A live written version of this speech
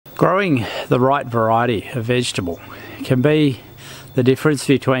Growing the right variety of vegetable can be the difference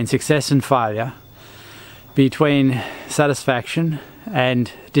between success and failure, between satisfaction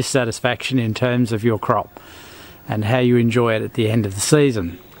and dissatisfaction in terms of your crop and how you enjoy it at the end of the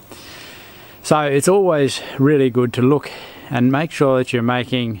season. So it's always really good to look and make sure that you're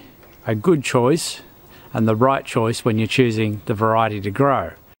making a good choice and the right choice when you're choosing the variety to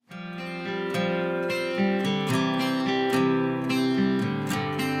grow.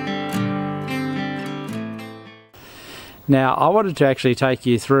 Now, I wanted to actually take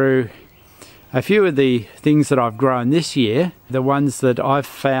you through a few of the things that I've grown this year, the ones that I've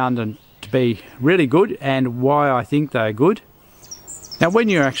found to be really good and why I think they're good. Now, when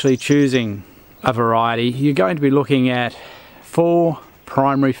you're actually choosing a variety, you're going to be looking at 4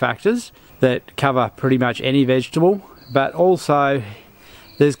 primary factors that cover pretty much any vegetable, but also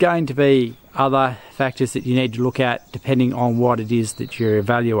there's going to be other factors that you need to look at depending on what it is that you're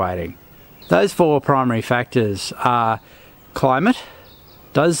evaluating. Those 4 primary factors are climate.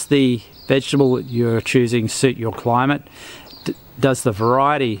 Does the vegetable that you're choosing suit your climate? Does the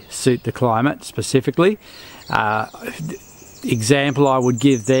variety suit the climate specifically? Example I would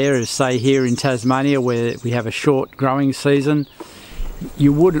give there is, say here in Tasmania, where we have a short growing season,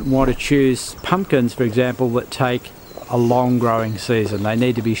 you wouldn't want to choose pumpkins, for example, that take a long growing season. They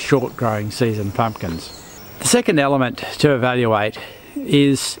need to be short growing season pumpkins. The second element to evaluate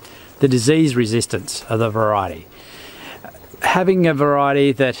is the disease resistance of the variety. Having a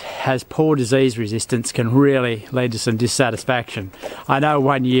variety that has poor disease resistance can really lead to some dissatisfaction. I know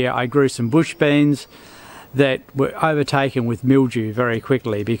one year I grew some bush beans that were overtaken with mildew very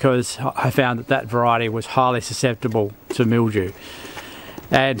quickly because I found that that variety was highly susceptible to mildew.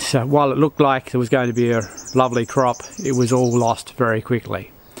 And while it looked like there was going to be a lovely crop, it was all lost very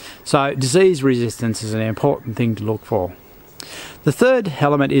quickly. So disease resistance is an important thing to look for. The third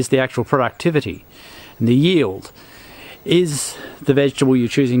element is the actual productivity and the yield. Is the vegetable you're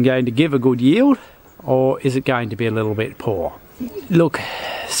choosing going to give a good yield, or is it going to be a little bit poor? Look,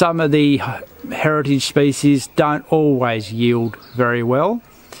 some of the heritage species don't always yield very well,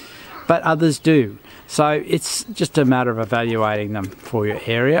 but others do. So it's just a matter of evaluating them for your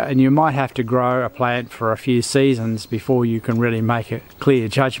area, and you might have to grow a plant for a few seasons before you can really make a clear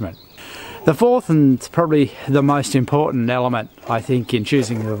judgment. The fourth, and probably the most important element, I think, in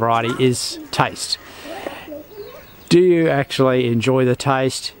choosing the variety is taste. Do you actually enjoy the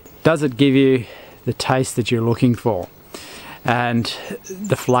taste? Does it give you the taste that you're looking for and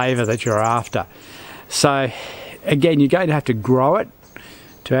the flavour that you're after? So again, you're going to have to grow it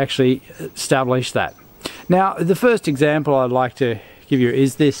to actually establish that. Now, the first example I'd like to give you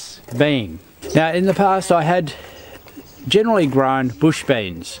is this bean. Now, in the past I had generally grown bush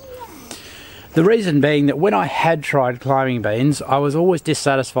beans. The reason being that when I had tried climbing beans, I was always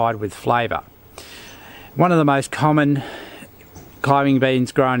dissatisfied with flavour. One of the most common climbing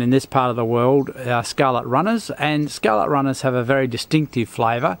beans grown in this part of the world are scarlet runners, and scarlet runners have a very distinctive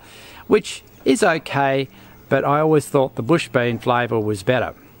flavour, which is okay, but I always thought the bush bean flavour was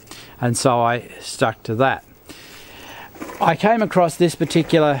better, and so I stuck to that. I came across this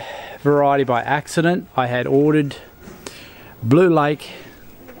particular variety by accident. I had ordered Blue Lake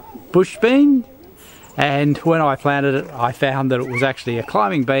bush bean, and when I planted it, I found that it was actually a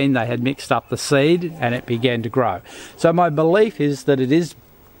climbing bean. They had mixed up the seed and it began to grow. So my belief is that it is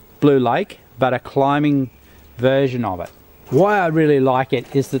Blue Lake, but a climbing version of it. Why I really like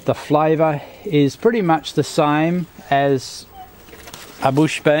it is that the flavour is pretty much the same as a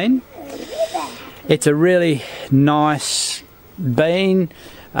bush bean. It's a really nice bean,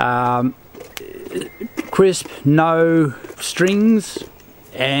 crisp, no strings,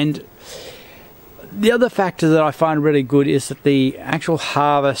 and the other factor that I find really good is that the actual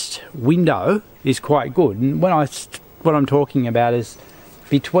harvest window is quite good. And what I'm talking about is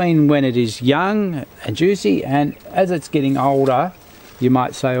between when it is young and juicy and as it's getting older, you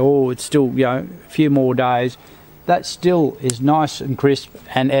might say, oh, it's still, you know, a few more days. That still is nice and crisp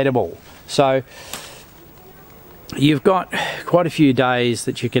and edible. So you've got quite a few days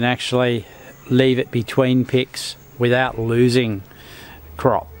that you can actually leave it between picks without losing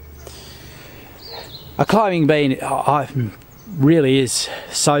crop. A climbing bean really is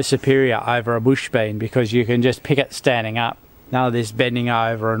so superior over a bush bean because you can just pick it standing up. None of this bending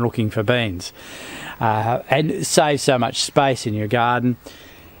over and looking for beans. And it saves so much space in your garden.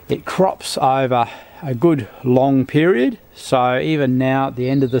 It crops over a good long period, so even now at the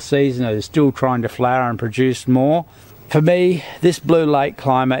end of the season it is still trying to flower and produce more. For me, this Blue Lake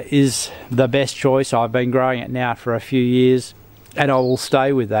climber is the best choice. I've been growing it now for a few years and I will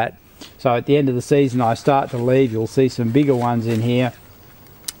stay with that. So at the end of the season I start to leave, you'll see some bigger ones in here,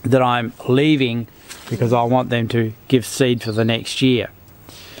 that I'm leaving because I want them to give seed for the next year.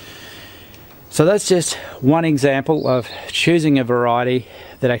 So that's just one example of choosing a variety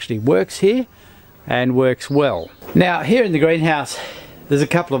that actually works here and works well. Now here in the greenhouse there's a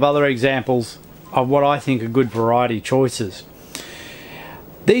couple of other examples of what I think are good variety choices.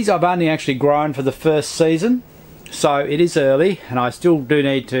 These I've only actually grown for the first season, so it is early and I still do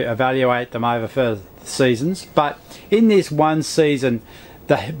need to evaluate them over further seasons, but in this one season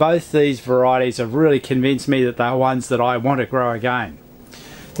both these varieties have really convinced me that they're ones that I want to grow again.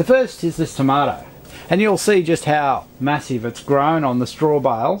 The first is this tomato, and you'll see just how massive it's grown on the straw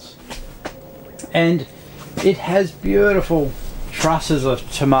bales, and it has beautiful trusses of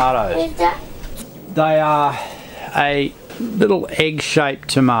tomatoes. They are a little egg-shaped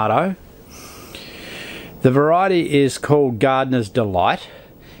tomato. The variety is called Gardener's Delight.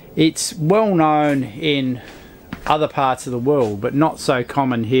 It's well known in other parts of the world, but not so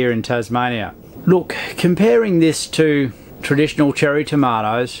common here in Tasmania. Look, comparing this to traditional cherry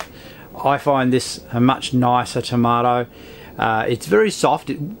tomatoes, I find this a much nicer tomato. It's very soft.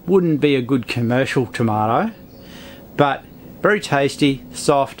 It wouldn't be a good commercial tomato, but very tasty,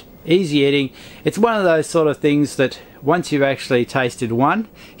 soft, easy eating. It's one of those sort of things that once you've actually tasted one,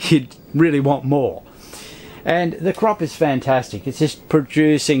 you'd really want more. And the crop is fantastic. It's just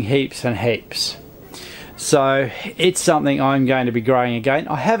producing heaps and heaps. So it's something I'm going to be growing again.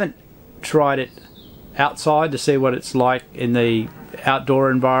 I haven't tried it outside to see what it's like in the outdoor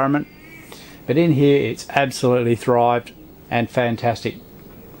environment, but in here it's absolutely thrived and fantastic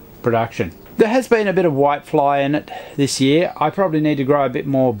production. There has been a bit of whitefly in it this year. I probably need to grow a bit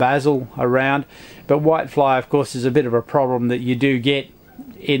more basil around, but whitefly of course is a bit of a problem that you do get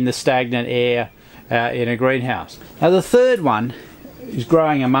in the stagnant air in a greenhouse. Now the third one is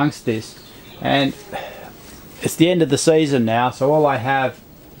growing amongst this, and it's the end of the season now, so all I have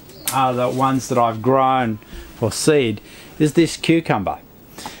are the ones that I've grown for seed. Is this cucumber.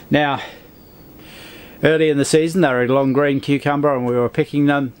 Now early in the season they were a long green cucumber and we were picking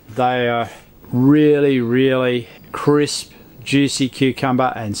them. They are really crisp, juicy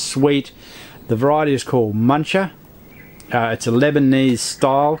cucumber and sweet. The variety is called Muncher. It's a Lebanese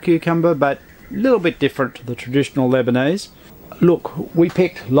style cucumber, but a little bit different to the traditional Lebanese. Look, we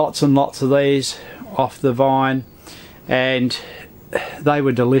picked lots and lots of these off the vine and they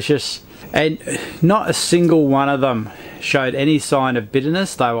were delicious, and not a single one of them showed any sign of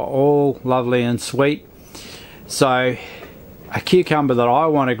bitterness. They were all lovely and sweet. So a cucumber that I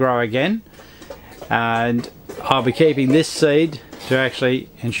want to grow again, and I'll be keeping this seed to actually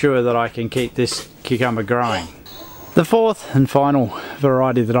ensure that I can keep this cucumber growing. The fourth and final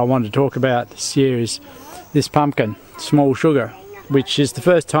variety that I want to talk about this year is this pumpkin, Small Sugar, which is the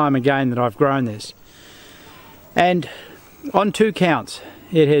first time again that I've grown this. And on two counts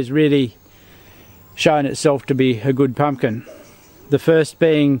it has really shown itself to be a good pumpkin. The first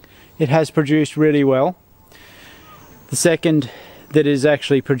being it has produced really well. The second, that is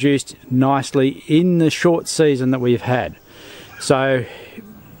actually produced nicely in the short season that we've had. So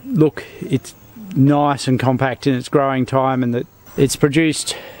look, it's nice and compact in its growing time, and that it's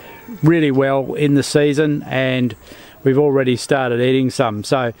produced really well in the season, and we've already started eating some,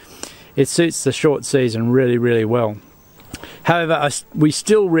 so it suits the short season really well. However, we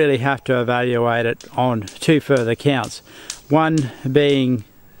still really have to evaluate it on two further counts. One being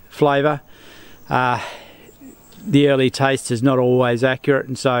flavour. The early taste is not always accurate,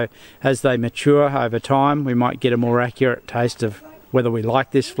 and so as they mature over time we might get a more accurate taste of whether we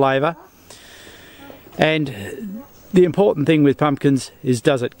like this flavour. And the important thing with pumpkins is,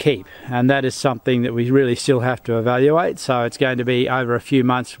 does it keep? And that is something that we really still have to evaluate, so it's going to be over a few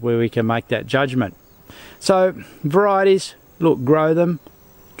months where we can make that judgment. So varieties, look, grow them,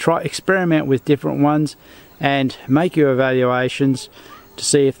 experiment with different ones and make your evaluations to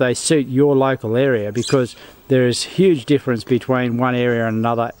see if they suit your local area, because there is huge difference between one area and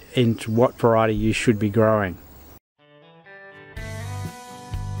another into what variety you should be growing.